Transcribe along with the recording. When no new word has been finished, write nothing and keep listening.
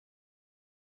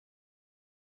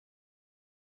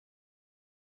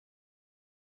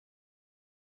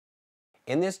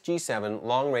In this G7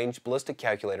 long-range ballistic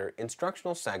calculator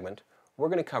instructional segment, we're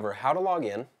going to cover how to log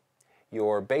in,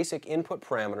 your basic input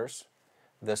parameters,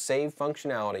 the save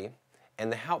functionality,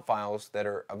 and the help files that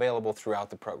are available throughout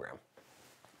the program.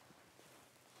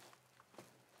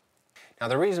 Now,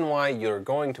 the reason why you're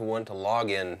going to want to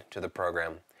log in to the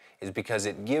program is because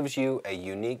it gives you a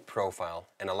unique profile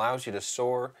and allows you to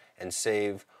store and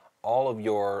save all of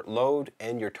your load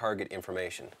and your target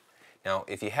information. Now,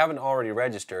 if you haven't already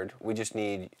registered, we just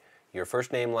need your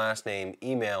first name, last name,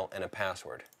 email, and a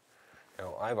password.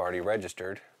 Now, I've already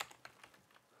registered.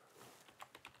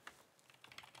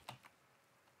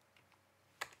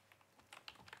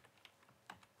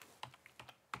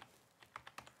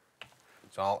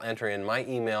 So I'll enter in my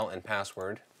email and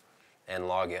password and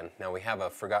log in. Now, we have a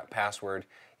forgot password.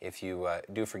 If you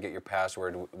do forget your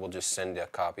password, we'll just send a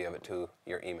copy of it to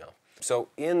your email. So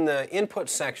in the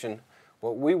input section,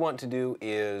 what we want to do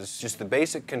is just the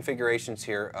basic configurations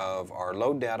here of our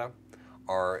load data,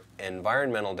 our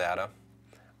environmental data,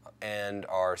 and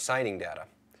our sighting data.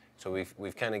 So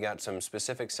we've kind of got some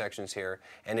specific sections here,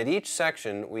 and at each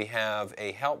section we have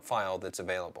a help file that's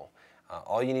available.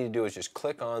 All you need to do is just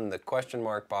click on the question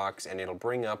mark box and it'll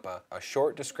bring up a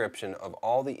short description of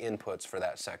all the inputs for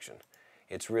that section.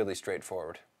 It's really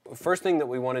straightforward. First thing that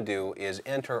we want to do is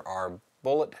enter our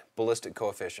bullet ballistic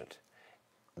coefficient,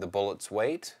 the bullet's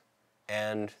weight,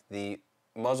 and the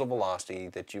muzzle velocity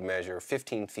that you measure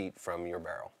 15 feet from your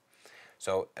barrel.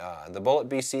 So the bullet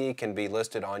BC can be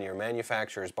listed on your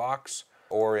manufacturer's box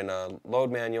or in a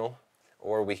load manual,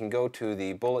 or we can go to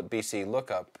the bullet BC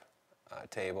lookup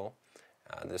table.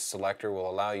 This selector will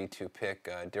allow you to pick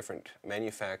a different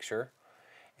manufacturer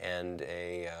and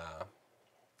in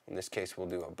this case we'll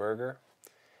do a Burger,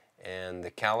 and the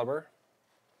caliber,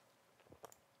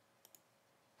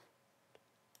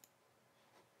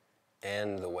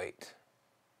 and the weight.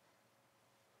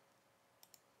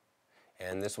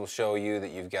 And this will show you that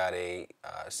you've got a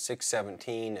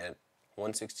 617 at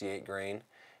 168 grain,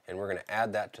 and we're going to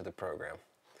add that to the program.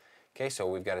 Okay, so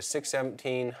we've got a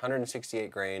 617,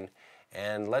 168 grain,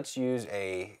 and let's use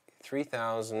a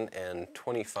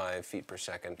 3,025 feet per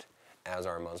second as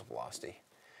our muzzle velocity.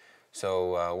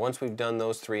 So once we've done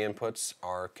those three inputs,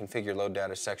 our configure load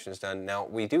data section is done. Now,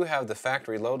 we do have the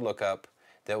factory load lookup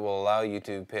that will allow you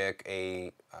to pick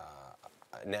an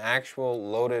actual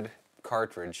loaded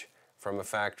cartridge from a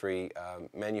factory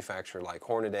manufacturer like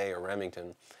Hornady or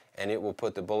Remington, and it will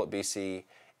put the bullet BC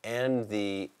and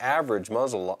the average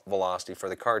muzzle velocity for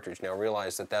the cartridge. Now,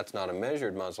 realize that that's not a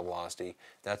measured muzzle velocity,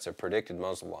 that's a predicted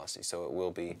muzzle velocity, so it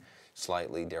will be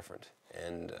slightly different.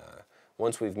 And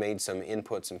once we've made some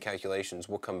inputs and calculations,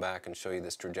 we'll come back and show you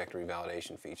this trajectory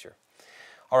validation feature.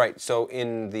 Alright, so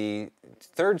in the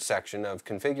third section of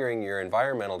configuring your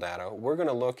environmental data, we're going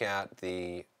to look at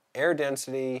the air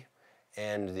density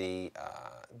and the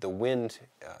wind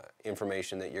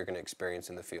information that you're going to experience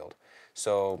in the field.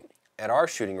 So at our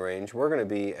shooting range, we're going to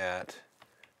be at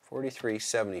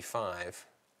 4375.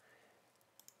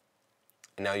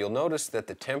 Now you'll notice that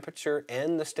the temperature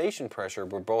and the station pressure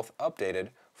were both updated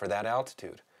for that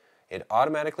altitude. It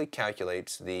automatically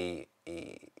calculates the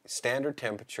standard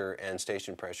temperature and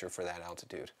station pressure for that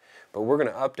altitude. But we're going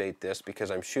to update this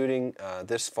because I'm shooting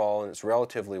this fall and it's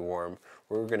relatively warm.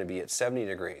 We're going to be at 70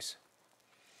 degrees.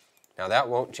 Now that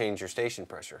won't change your station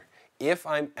pressure. If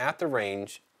I'm at the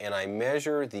range and I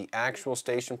measure the actual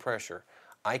station pressure,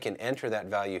 I can enter that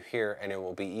value here and it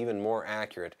will be even more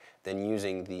accurate than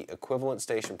using the equivalent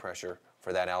station pressure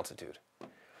for that altitude.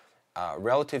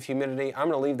 Relative humidity, I'm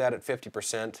going to leave that at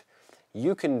 50%.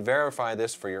 You can verify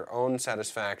this for your own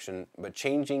satisfaction, but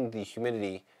changing the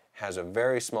humidity has a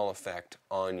very small effect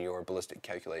on your ballistic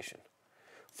calculation.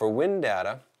 For wind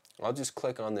data, I'll just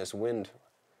click on this wind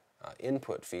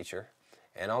input feature,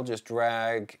 and I'll just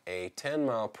drag a 10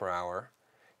 mile per hour.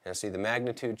 Now see, the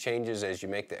magnitude changes as you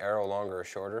make the arrow longer or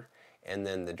shorter, and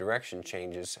then the direction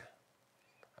changes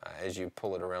as you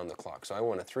pull it around the clock. So I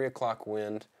want a 3 o'clock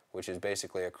wind, which is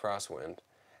basically a crosswind,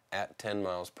 at 10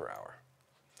 miles per hour.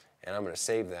 And I'm going to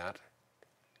save that,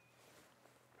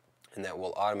 and that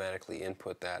will automatically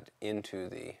input that into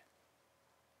the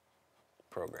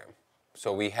program.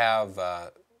 So we have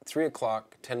 3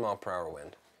 o'clock, 10 mile per hour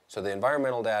wind. So the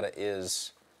environmental data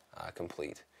is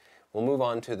complete. We'll move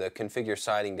on to the configure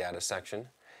sighting data section.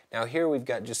 Now here we've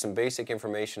got just some basic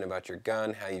information about your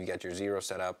gun, how you've got your zero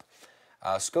set up.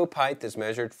 Scope height is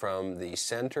measured from the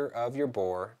center of your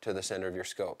bore to the center of your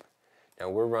scope. Now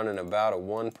we're running about a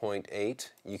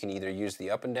 1.8. You can either use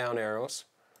the up and down arrows,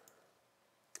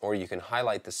 or you can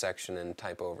highlight the section and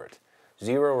type over it.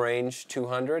 Zero range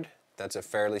 200, that's a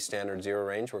fairly standard zero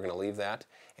range, we're going to leave that.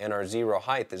 And our zero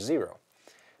height is 0.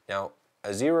 Now,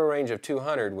 a zero range of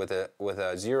 200 with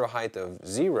a zero height of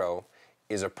 0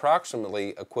 is approximately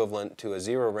equivalent to a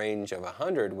zero range of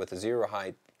 100 with a zero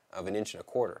height of 1.25 inches.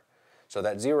 So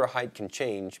that zero height can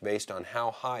change based on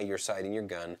how high you're sighting your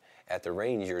gun at the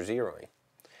range you're zeroing.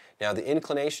 Now, the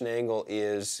inclination angle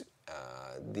is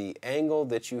the angle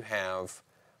that you have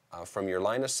from your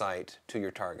line of sight to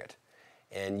your target.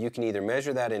 And you can either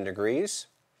measure that in degrees,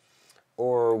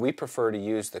 or we prefer to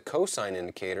use the cosine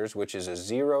indicators, which is a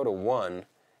 0 to 1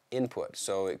 input.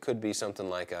 So it could be something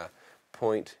like a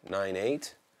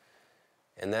 0.98,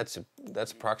 and that's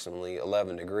approximately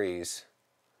 11 degrees.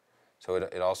 So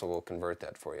it also will convert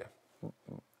that for you.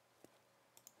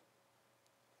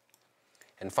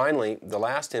 And finally, the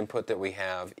last input that we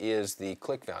have is the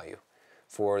click value.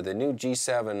 For the new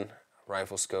Gseven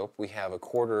rifle scope, we have a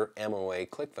 1/4 MOA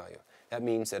click value. That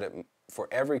means that for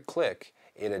every click,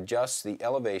 it adjusts the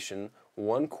elevation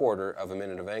 1/4 of a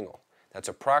minute of angle. That's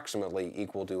approximately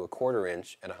equal to a 1/4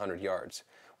 inch at 100 yards.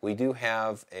 We do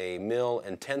have a mil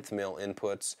and 1/10 mil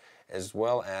inputs, as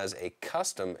well as a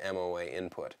custom MOA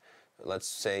input. Let's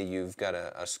say you've got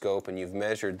a scope and you've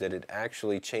measured that it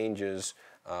actually changes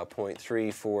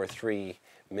 0.343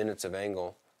 minutes of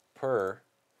angle per.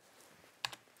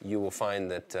 You will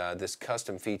find that this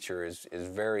custom feature is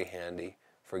very handy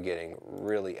for getting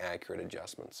really accurate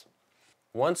adjustments.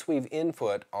 Once we've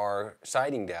input our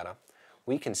sighting data,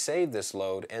 we can save this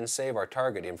load and save our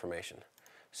target information.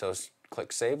 So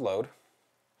click Save Load.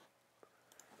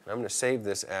 And I'm going to save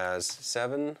this as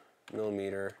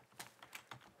 7mm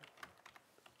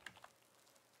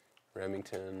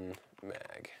Remington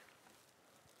mag.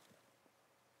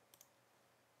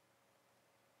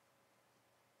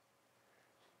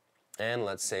 And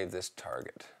let's save this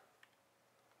target.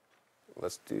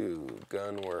 Let's do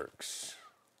Gunwerks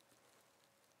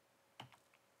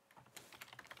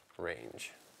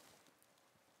range.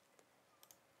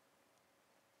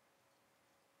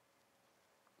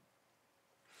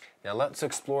 Now let's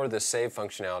explore the save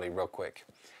functionality real quick.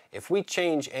 If we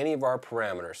change any of our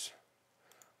parameters,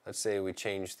 let's say we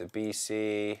change the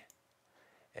BC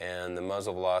and the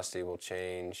muzzle velocity will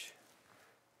change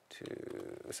to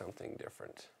something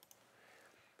different.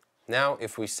 Now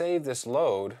if we save this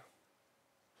load,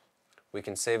 we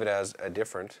can save it as a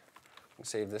different. We can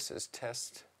save this as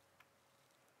test.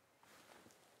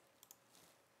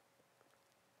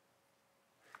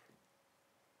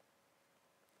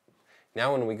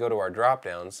 Now when we go to our drop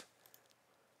downs,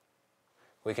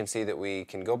 we can see that we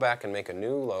can go back and make a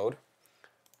new load.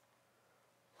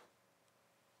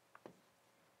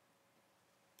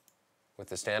 With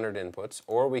the standard inputs,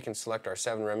 or we can select our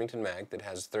 7 Remington mag that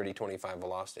has 30-25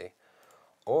 velocity,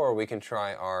 or we can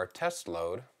try our test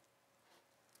load,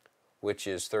 which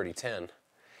is 30-10.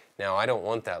 Now I don't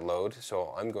want that load,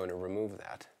 so I'm going to remove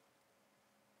that.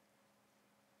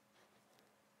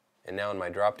 And now in my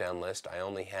drop-down list, I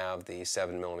only have the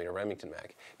 7mm Remington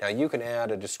mag. Now you can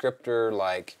add a descriptor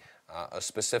like a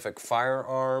specific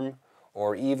firearm,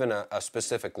 or even a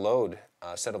specific load,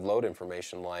 set of load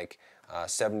information like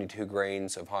 72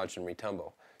 grains of Hodgson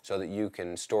Retumbo, so that you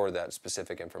can store that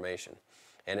specific information.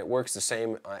 And it works the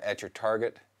same at your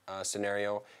target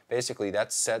scenario. Basically,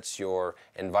 that sets your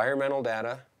environmental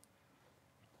data,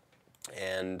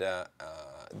 and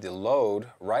the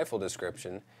load rifle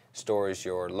description stores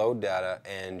your load data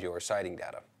and your sighting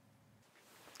data.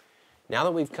 Now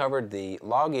that we've covered the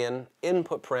login,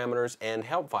 input parameters, and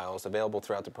help files available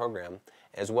throughout the program,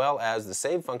 as well as the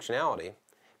save functionality,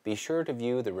 be sure to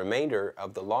view the remainder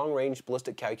of the long-range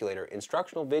ballistic calculator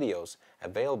instructional videos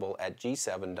available at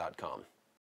gseven.com.